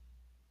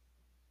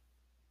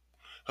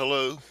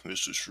Hello,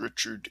 this is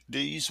Richard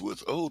Dees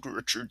with Old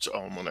Richard's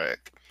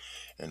Almanac,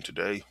 and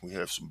today we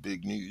have some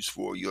big news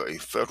for you. A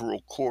federal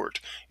court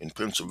in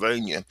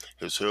Pennsylvania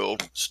has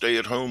held stay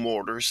at home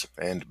orders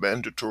and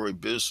mandatory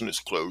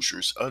business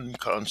closures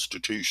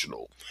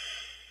unconstitutional.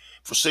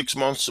 For 6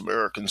 months,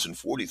 Americans in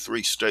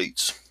 43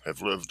 states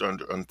have lived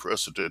under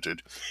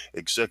unprecedented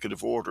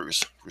executive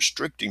orders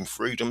restricting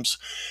freedoms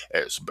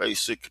as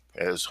basic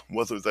as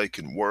whether they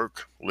can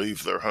work,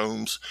 leave their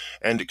homes,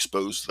 and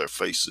expose their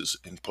faces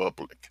in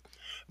public.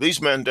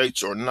 These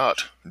mandates are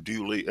not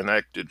duly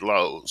enacted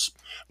laws.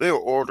 They are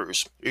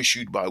orders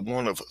issued by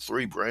one of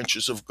three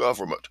branches of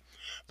government.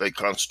 They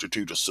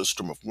constitute a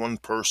system of one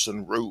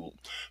person rule,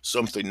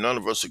 something none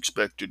of us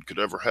expected could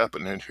ever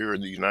happen here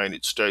in the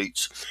United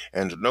States,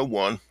 and no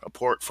one,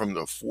 apart from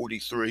the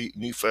 43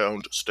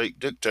 newfound state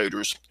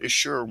dictators, is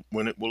sure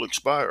when it will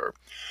expire.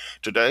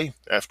 Today,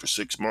 after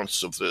 6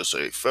 months of this,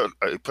 a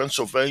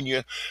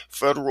Pennsylvania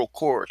federal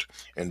court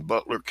in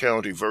Butler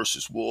County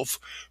versus Wolf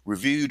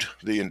reviewed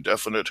the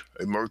indefinite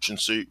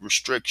emergency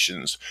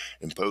restrictions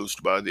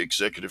imposed by the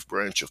executive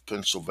branch of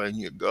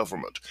Pennsylvania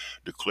government,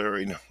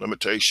 declaring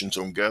limitations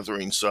on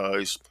gathering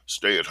size,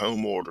 stay at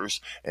home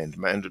orders, and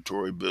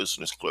mandatory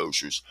business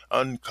closures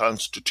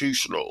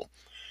unconstitutional.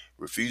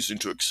 Refusing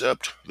to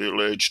accept the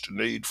alleged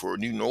need for a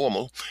new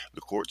normal,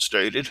 the court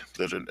stated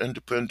that an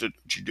independent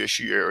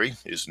judiciary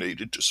is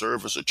needed to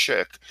serve as a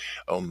check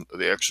on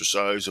the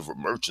exercise of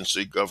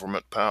emergency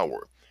government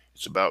power.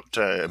 It's about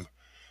time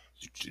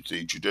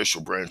the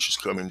judicial branch is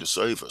coming to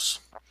save us.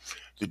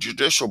 The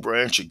judicial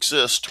branch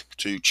exists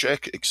to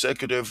check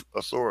executive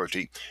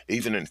authority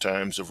even in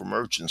times of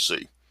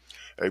emergency.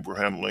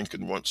 Abraham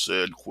Lincoln once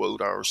said, quote,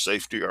 "Our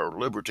safety, our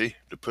liberty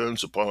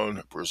depends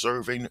upon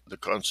preserving the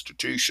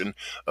Constitution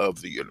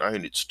of the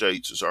United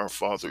States as our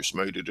fathers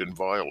made it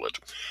inviolate.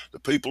 The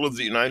people of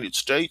the United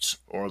States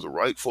are the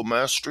rightful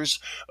masters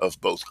of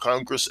both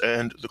Congress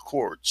and the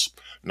courts,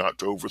 not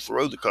to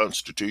overthrow the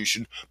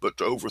Constitution, but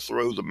to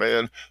overthrow the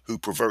man who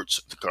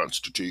perverts the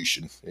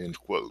Constitution," end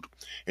quote.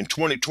 In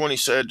 2020,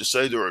 sad to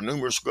say, there are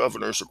numerous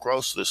governors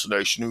across this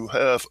nation who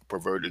have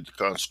perverted the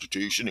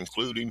Constitution,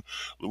 including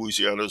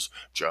Louisiana's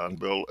John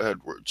Bel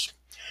Edwards.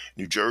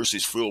 New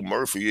Jersey's Phil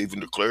Murphy even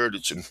declared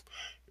its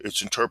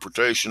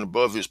interpretation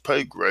above his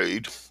pay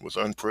grade, with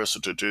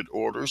unprecedented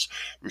orders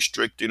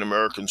restricting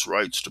Americans'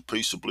 rights to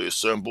peaceably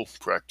assemble,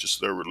 practice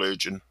their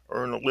religion,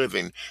 earn a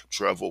living,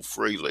 travel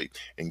freely,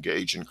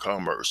 engage in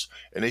commerce,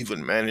 and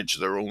even manage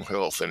their own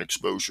health and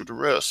exposure to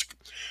risk.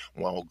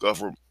 While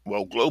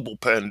global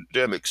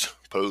pandemics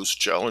pose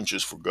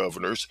challenges for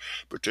governors,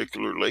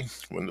 particularly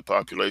when the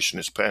population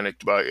is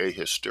panicked by a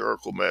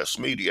hysterical mass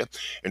media,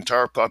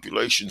 entire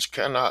populations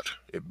cannot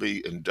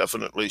be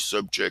indefinitely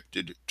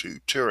subjected to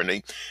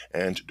tyranny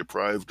and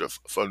deprived of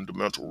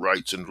fundamental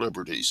rights and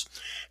liberties.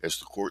 As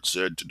the court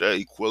said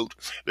today, quote,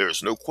 "There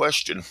is no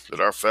question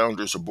that our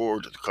founders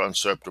abhorred the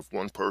concept of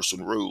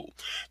one-person rule.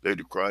 They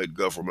decried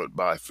government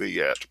by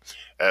fiat.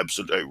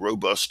 Absent a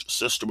robust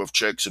system of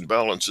checks and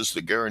balances,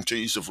 the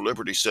guarantees of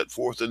liberty set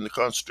forth in the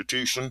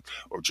Constitution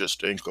are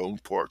just ink on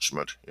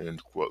parchment,"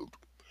 end quote.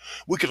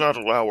 We cannot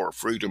allow our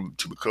freedom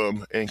to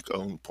become ink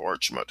on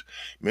parchment.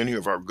 Many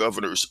of our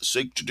governors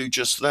seek to do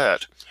just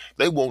that.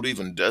 They won't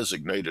even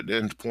designate an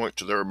end point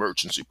to their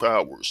emergency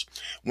powers.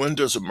 When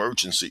does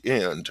emergency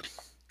end?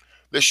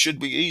 This should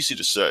be easy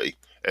to say.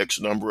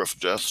 X number of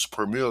deaths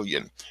per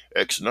million,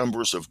 X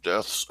numbers of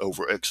deaths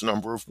over X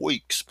number of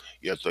weeks,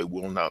 yet they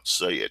will not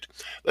say it.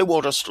 They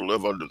want us to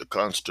live under the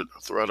constant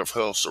threat of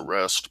health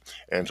arrest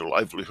and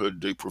livelihood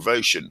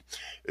deprivation,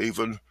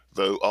 even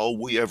though all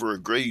we ever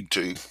agreed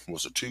to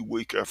was a 2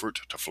 week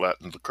effort to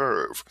flatten the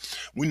curve.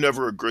 We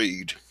never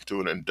agreed to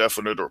an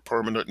indefinite or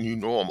permanent new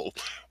normal,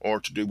 or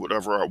to do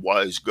whatever our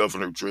wise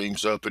governor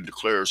dreams up and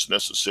declares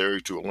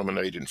necessary to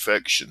eliminate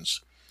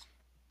infections.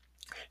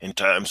 In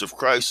times of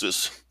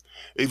crisis,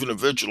 even a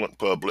vigilant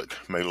public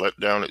may let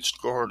down its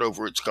guard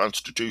over its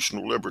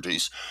constitutional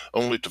liberties,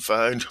 only to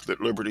find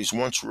that liberties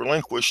once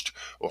relinquished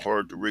are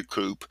hard to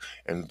recoup,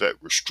 and that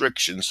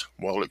restrictions,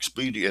 while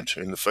expedient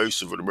in the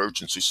face of an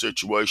emergency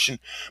situation,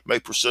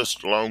 may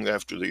persist long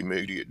after the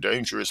immediate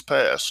danger is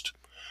past.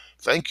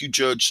 Thank you,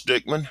 Judge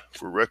Stickman,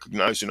 for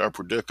recognizing our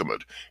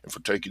predicament and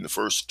for taking the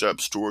first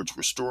steps towards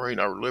restoring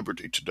our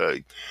liberty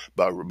today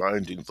by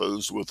reminding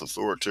those with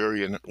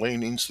authoritarian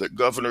leanings that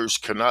governors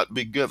cannot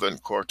be given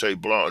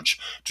carte blanche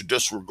to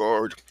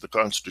disregard the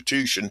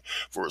Constitution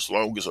for as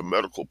long as a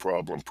medical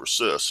problem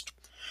persists.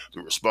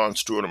 The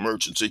response to an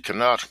emergency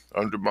cannot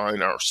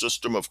undermine our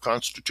system of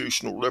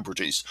constitutional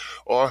liberties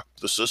or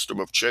the system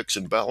of checks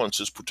and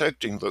balances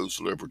protecting those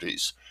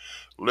liberties.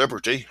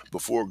 Liberty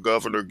before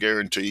governor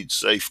guaranteed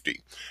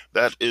safety.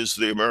 That is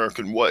the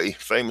American way,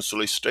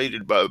 famously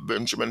stated by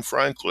Benjamin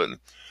Franklin.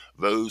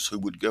 Those who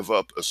would give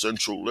up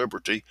essential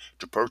liberty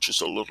to purchase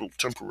a little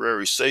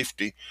temporary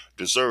safety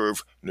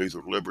deserve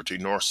neither liberty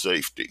nor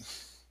safety.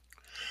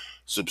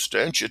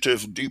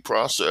 Substantive due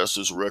process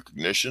is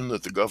recognition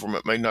that the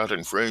government may not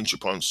infringe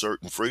upon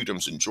certain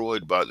freedoms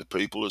enjoyed by the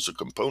people as a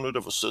component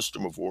of a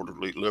system of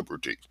orderly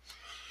liberty.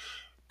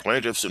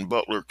 Plaintiffs in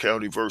Butler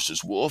County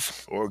versus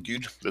Wolf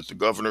argued that the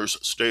governor's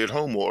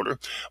stay-at-home order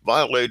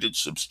violated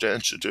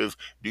substantive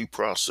due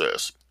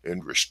process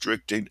in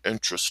restricting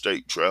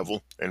intrastate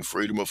travel and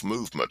freedom of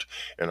movement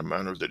in a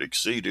manner that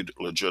exceeded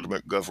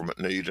legitimate government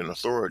need and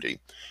authority.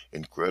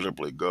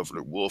 Incredibly,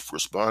 Governor Wolf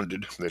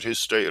responded that his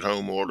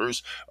stay-at-home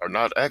orders are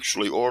not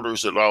actually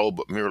orders at all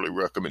but merely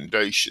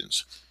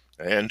recommendations,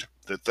 and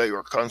that they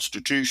are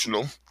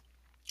constitutional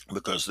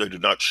because they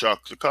did not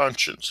shock the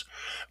conscience.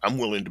 I'm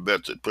willing to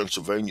bet that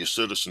Pennsylvania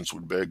citizens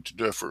would beg to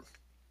differ.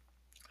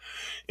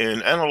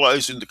 In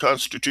analyzing the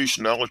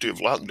constitutionality of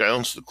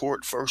lockdowns, the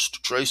court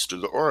first traced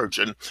the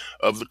origin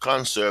of the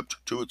concept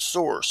to its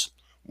source,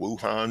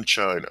 Wuhan,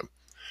 China,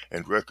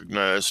 and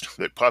recognized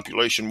that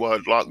population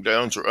wide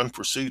lockdowns are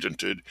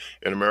unprecedented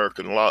in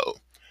American law.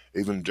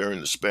 Even during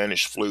the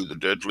Spanish flu, the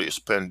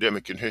deadliest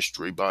pandemic in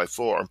history by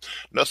far,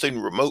 nothing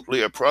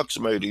remotely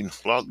approximating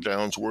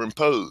lockdowns were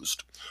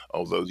imposed.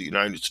 Although the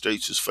United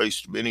States has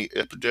faced many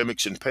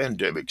epidemics and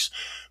pandemics,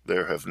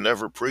 there have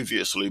never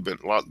previously been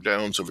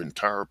lockdowns of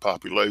entire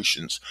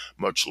populations,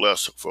 much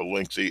less for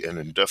lengthy and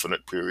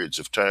indefinite periods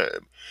of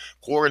time.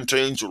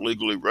 Quarantines are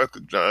legally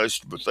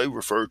recognized, but they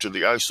refer to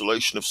the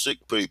isolation of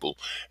sick people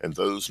and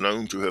those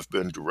known to have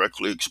been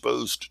directly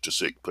exposed to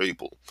sick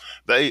people.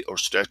 They are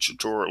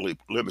statutorily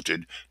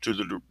limited to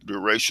the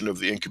duration of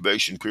the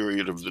incubation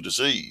period of the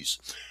disease,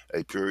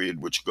 a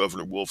period which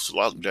Governor Wolf's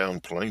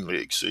lockdown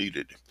plainly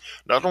exceeded.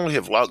 Not only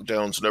have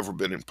lockdowns never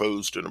been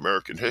imposed in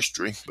American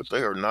history, but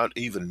they are not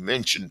even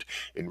mentioned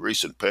in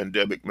recent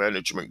pandemic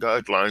management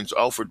guidelines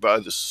offered by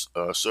the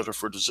Center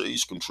for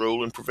Disease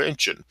Control and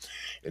Prevention.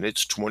 In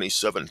its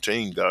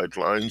 2017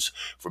 guidelines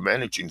for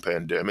managing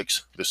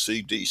pandemics, the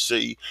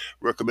CDC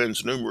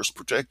recommends numerous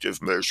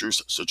protective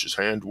measures such as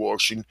hand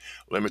washing,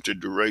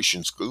 limited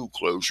duration school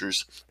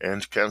closures,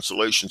 and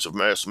cancellations of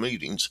mass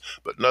meetings,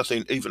 but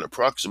nothing even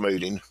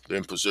approximating the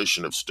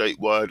imposition of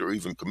statewide or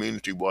even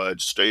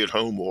community-wide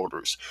stay-at-home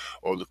orders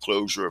or the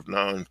closure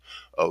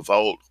of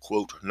all,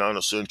 quote,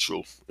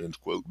 non-essential, end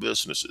quote,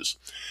 businesses.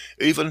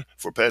 Even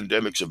for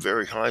pandemics of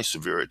very high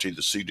severity,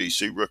 the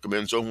CDC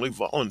recommends only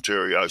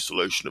voluntary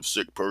isolation of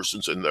sick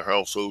persons and their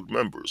household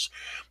members.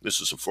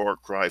 This is a far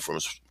cry from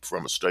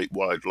a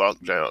statewide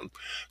lockdown,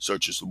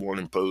 such as the one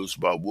imposed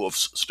by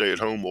Wolf's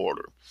stay-at-home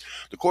order.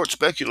 The court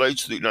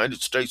speculates the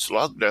United States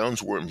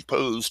lockdowns were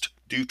imposed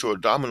due to a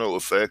domino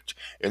effect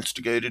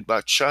instigated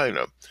by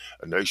China,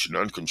 a nation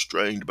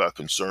unconstrained by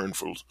concern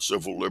for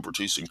civil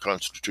liberties and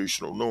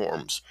constitutional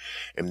norms.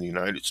 In the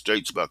United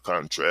States, by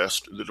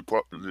contrast,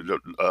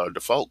 the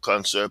default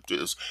concept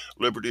is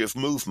liberty of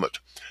movement.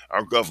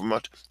 Our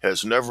government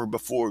has never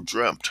before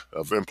dreamt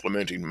of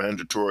implementing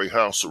mandatory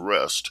house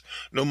arrest,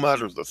 no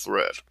matter the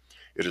threat.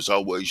 It has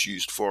always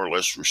used far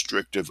less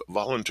restrictive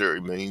voluntary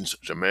means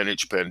to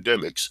manage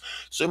pandemics,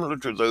 similar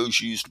to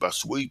those used by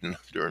Sweden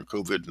during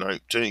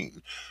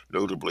COVID-19.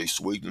 Notably,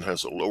 Sweden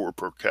has a lower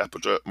per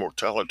capita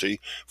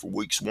mortality for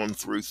weeks 1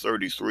 through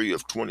 33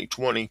 of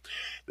 2020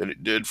 than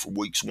it did for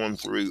weeks 1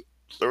 through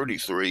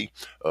 33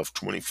 of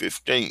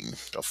 2015,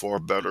 a far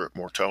better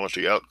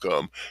mortality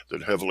outcome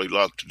than heavily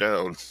locked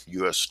down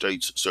U.S.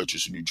 states such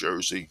as New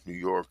Jersey, New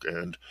York,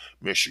 and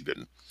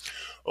Michigan.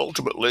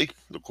 Ultimately,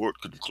 the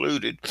court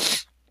concluded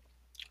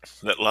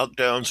that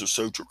lockdowns are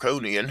so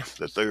draconian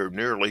that they are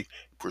nearly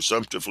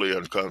presumptively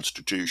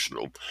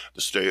unconstitutional.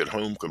 The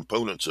stay-at-home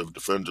components of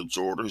defendants'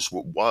 orders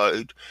were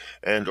wide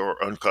and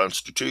are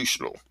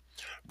unconstitutional.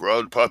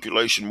 Broad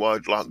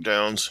population-wide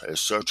lockdowns, as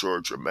such,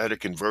 are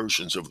dramatic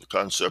inversions of the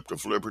concept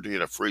of liberty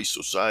in a free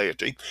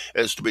society,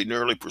 as to be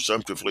nearly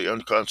presumptively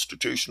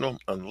unconstitutional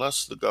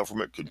unless the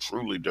government can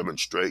truly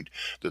demonstrate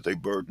that they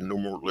burden no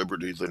more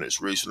liberty than is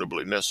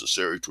reasonably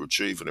necessary to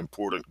achieve an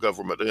important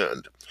government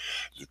end.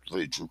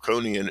 The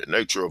draconian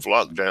nature of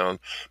lockdown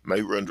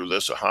may render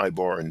this a high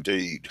bar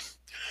indeed.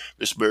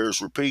 This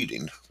bears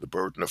repeating. The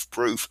burden of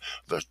proof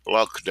that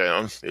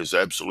lockdown is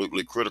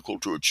absolutely critical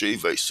to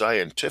achieve a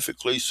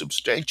scientifically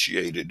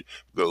substantiated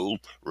goal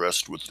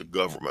rests with the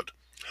government.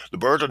 The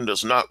burden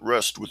does not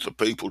rest with the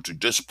people to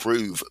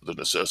disprove the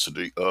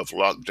necessity of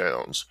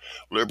lockdowns.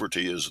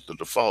 Liberty is the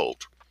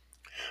default.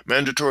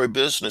 Mandatory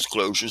business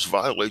closures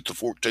violate the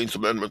 14th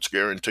Amendment's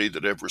guarantee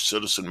that every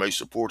citizen may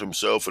support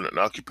himself in an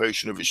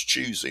occupation of his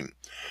choosing.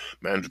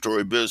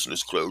 Mandatory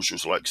business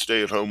closures, like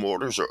stay-at-home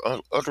orders,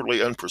 are utterly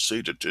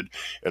unprecedented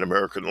in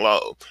American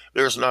law.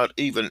 There is not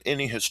even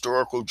any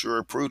historical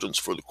jurisprudence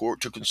for the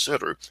court to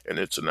consider in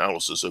its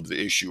analysis of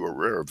the issue, a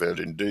rare event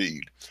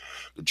indeed.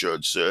 The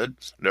judge said,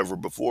 "Never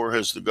before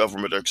has the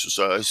government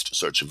exercised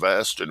such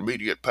vast and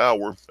immediate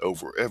power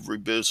over every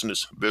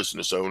business,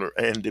 business owner,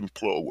 and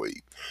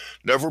employee.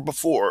 Never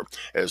before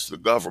has the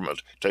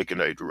government taken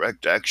a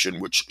direct action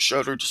which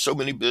shuttered so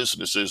many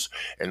businesses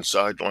and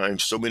sidelined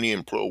so many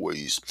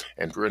employees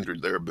and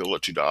rendered their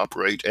ability to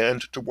operate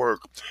and to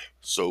work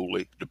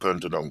solely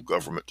dependent on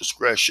government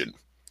discretion."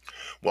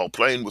 While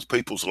playing with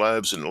people's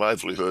lives and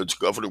livelihoods,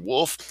 Governor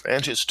Wolf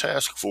and his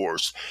task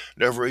force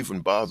never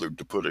even bothered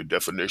to put a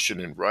definition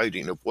in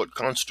writing of what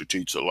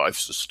constitutes a life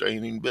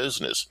sustaining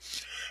business.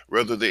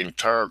 Rather, the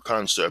entire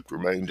concept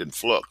remained in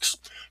flux,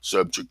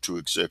 subject to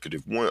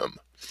executive whim.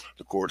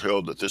 The court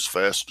held that this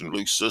fast and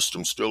loose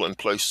system, still in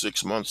place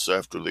 6 months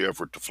after the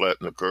effort to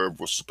flatten the curve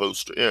was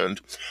supposed to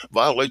end,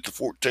 violate the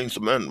 14th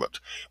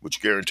Amendment,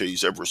 which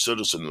guarantees every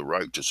citizen the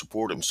right to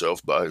support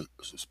himself by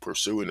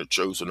pursuing a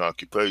chosen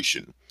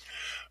occupation.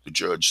 The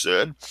judge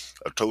said,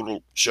 a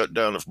total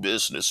shutdown of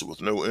business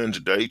with no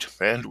end date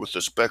and with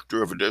the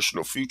specter of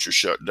additional future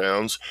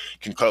shutdowns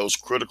can cause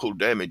critical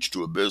damage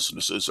to a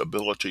business's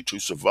ability to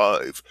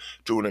survive,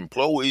 to an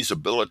employee's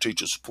ability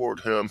to support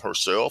him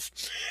herself,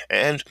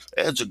 and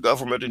adds a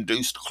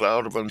government-induced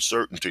cloud of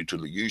uncertainty to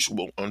the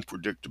usual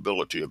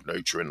unpredictability of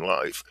nature and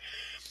life.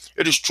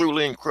 It is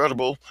truly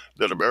incredible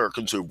that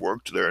Americans who've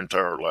worked their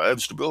entire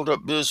lives to build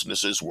up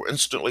businesses were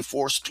instantly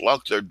forced to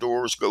lock their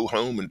doors, go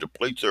home, and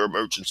deplete their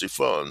emergency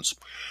funds,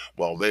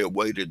 while they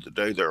awaited the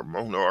day their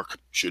monarch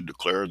should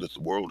declare that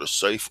the world is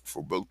safe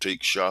for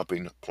boutique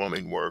shopping,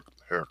 plumbing work,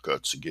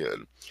 haircuts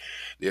again.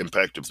 The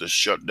impact of this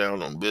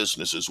shutdown on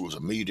businesses was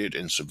immediate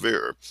and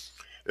severe.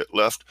 It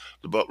left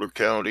the Butler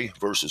County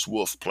versus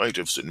Wolf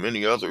plaintiffs and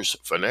many others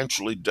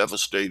financially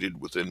devastated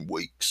within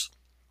weeks.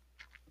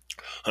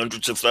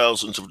 Hundreds of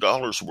thousands of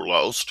dollars were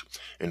lost,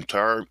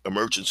 entire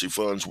emergency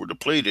funds were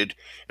depleted,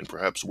 and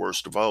perhaps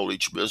worst of all,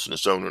 each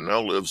business owner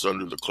now lives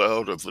under the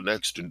cloud of the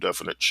next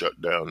indefinite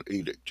shutdown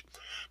edict.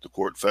 The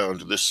court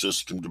found this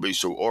system to be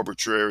so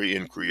arbitrary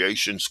in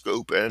creation,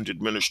 scope, and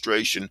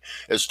administration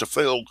as to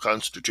fail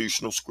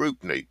constitutional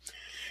scrutiny.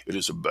 It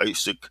is a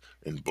basic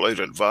and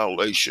blatant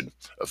violation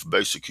of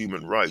basic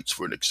human rights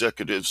for an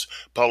executive's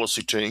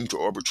policy team to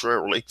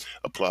arbitrarily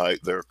apply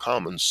their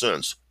common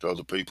sense to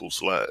other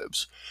people's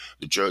lives.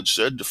 The judge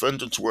said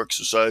defendants were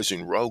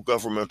exercising raw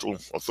governmental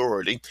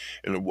authority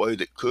in a way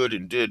that could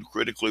and did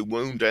critically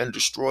wound and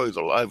destroy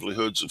the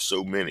livelihoods of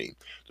so many.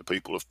 The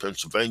people of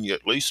Pennsylvania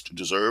at least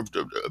deserved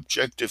an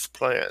objective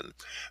plan,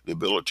 the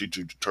ability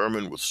to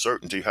determine with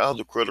certainty how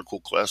the critical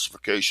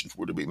classifications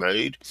were to be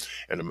made,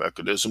 and a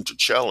mechanism to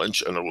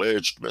challenge an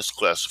alleged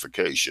misclassification.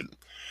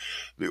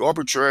 The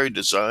arbitrary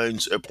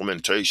designs,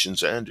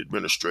 implementations, and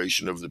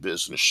administration of the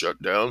business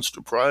shutdowns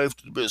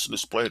deprived the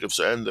business plaintiffs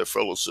and their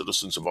fellow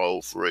citizens of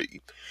all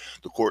three.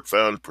 The court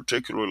found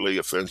particularly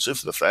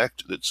offensive the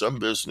fact that some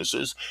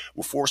businesses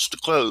were forced to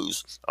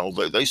close,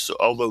 although they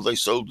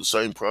sold the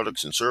same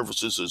products and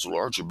services as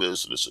larger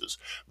businesses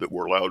that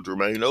were allowed to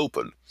remain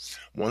open.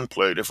 One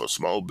plaintiff, a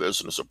small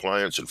business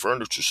appliance and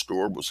furniture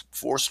store, was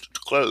forced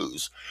to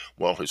close,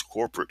 while his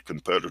corporate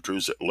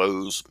competitors at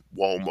Lowe's,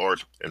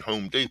 Walmart, and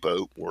Home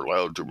Depot were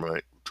allowed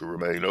to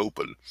remain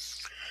open.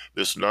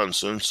 This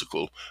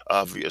nonsensical,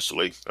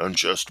 obviously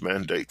unjust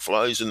mandate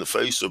flies in the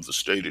face of the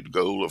stated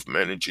goal of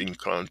managing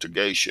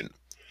contagion.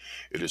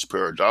 It is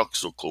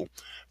paradoxical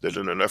that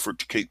in an effort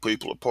to keep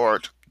people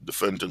apart,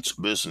 defendants'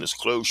 business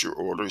closure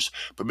orders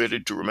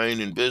permitted to remain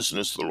in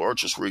business the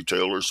largest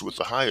retailers with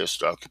the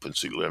highest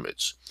occupancy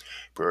limits.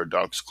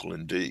 Paradoxical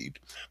indeed.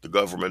 The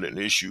government in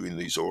issuing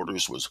these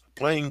orders was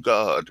playing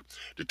God,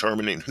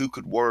 determining who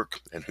could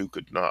work and who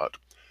could not,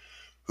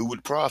 who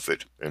would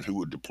profit and who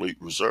would deplete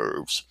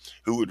reserves,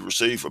 who would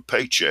receive a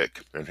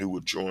paycheck and who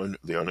would join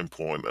the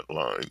unemployment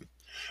line.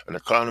 An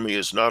economy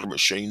is not a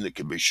machine that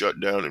can be shut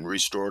down and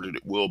restarted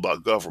at will by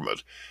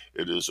government.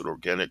 It is an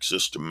organic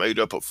system made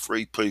up of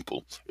free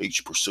people,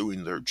 each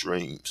pursuing their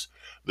dreams.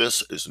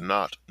 This is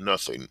not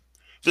nothing.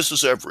 This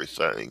is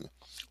everything.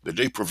 The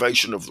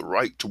deprivation of the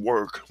right to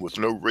work with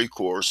no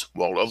recourse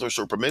while others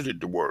are permitted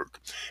to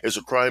work is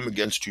a crime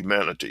against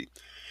humanity.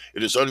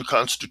 It is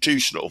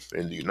unconstitutional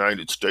in the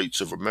United States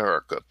of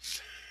America.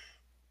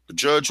 The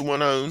judge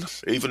went on,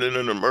 even in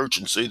an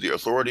emergency, the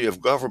authority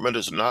of government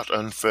is not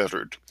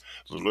unfettered.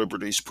 The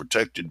liberties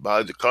protected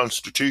by the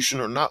Constitution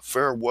are not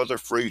fair weather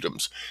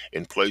freedoms,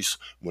 in place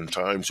when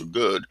times are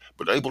good,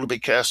 but able to be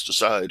cast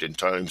aside in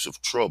times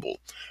of trouble.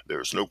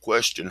 There is no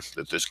question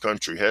that this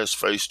country has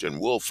faced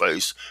and will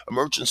face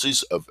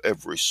emergencies of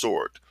every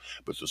sort,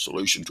 but the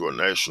solution to a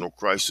national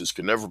crisis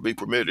can never be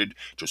permitted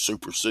to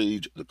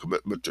supersede the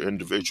commitment to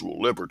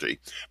individual liberty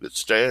that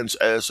stands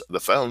as the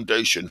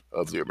foundation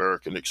of the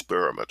American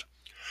experiment.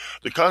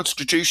 The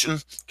Constitution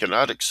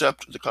cannot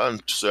accept the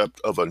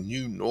concept of a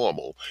new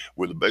normal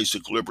where the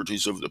basic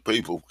liberties of the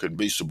people can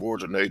be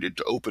subordinated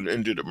to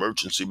open-ended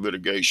emergency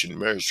mitigation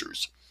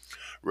measures.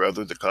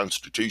 Rather, the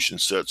Constitution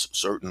sets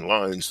certain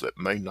lines that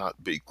may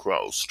not be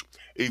crossed,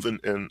 even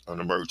in an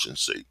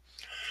emergency.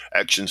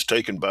 Actions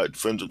taken by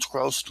defendants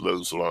crossed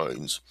those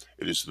lines.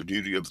 It is the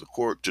duty of the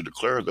court to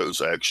declare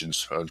those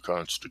actions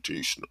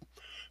unconstitutional.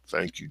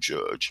 Thank you,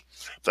 Judge.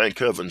 Thank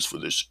heavens for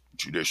this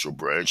judicial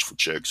branch for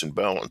checks and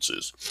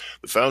balances.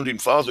 The Founding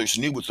Fathers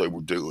knew what they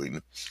were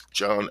doing.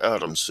 John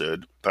Adams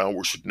said,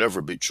 power should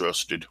never be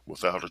trusted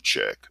without a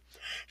check.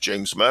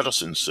 James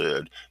Madison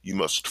said, you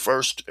must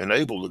first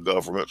enable the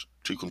government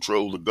to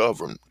control the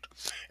governed,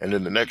 and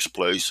in the next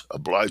place,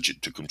 oblige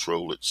it to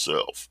control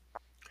itself.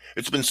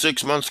 It's been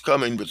 6 months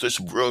coming, but this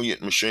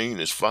brilliant machine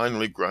is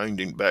finally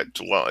grinding back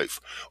to life.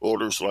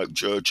 Orders like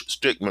Judge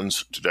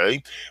Stickman's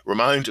today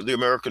remind the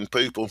American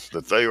people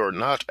that they are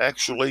not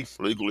actually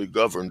legally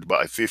governed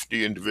by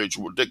 50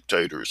 individual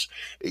dictators,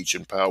 each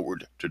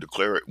empowered to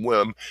declare at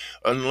whim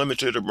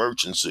unlimited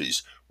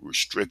emergencies,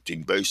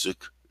 restricting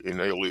basic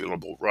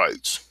inalienable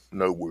rights.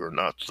 No, we're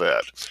not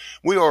that.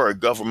 We are a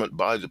government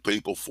by the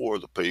people, for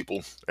the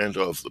people, and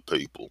of the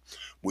people.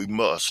 We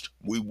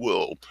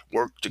will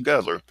work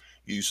together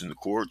using the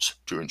courts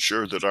to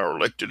ensure that our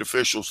elected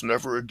officials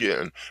never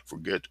again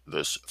forget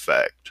this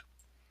fact.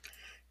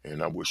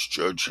 And I wish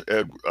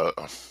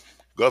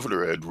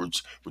Governor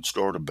Edwards would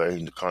start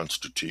obeying the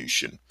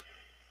Constitution.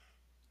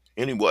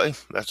 Anyway,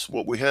 that's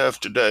what we have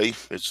today.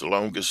 It's the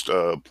longest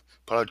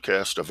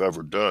podcast I've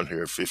ever done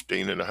here,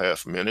 15 and a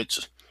half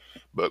minutes,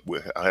 but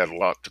I had a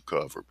lot to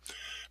cover.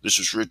 This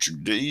is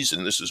Richard Dees,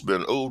 and this has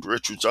been Old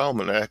Richard's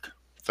Almanac.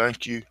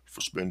 Thank you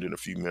for spending a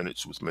few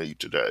minutes with me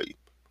today.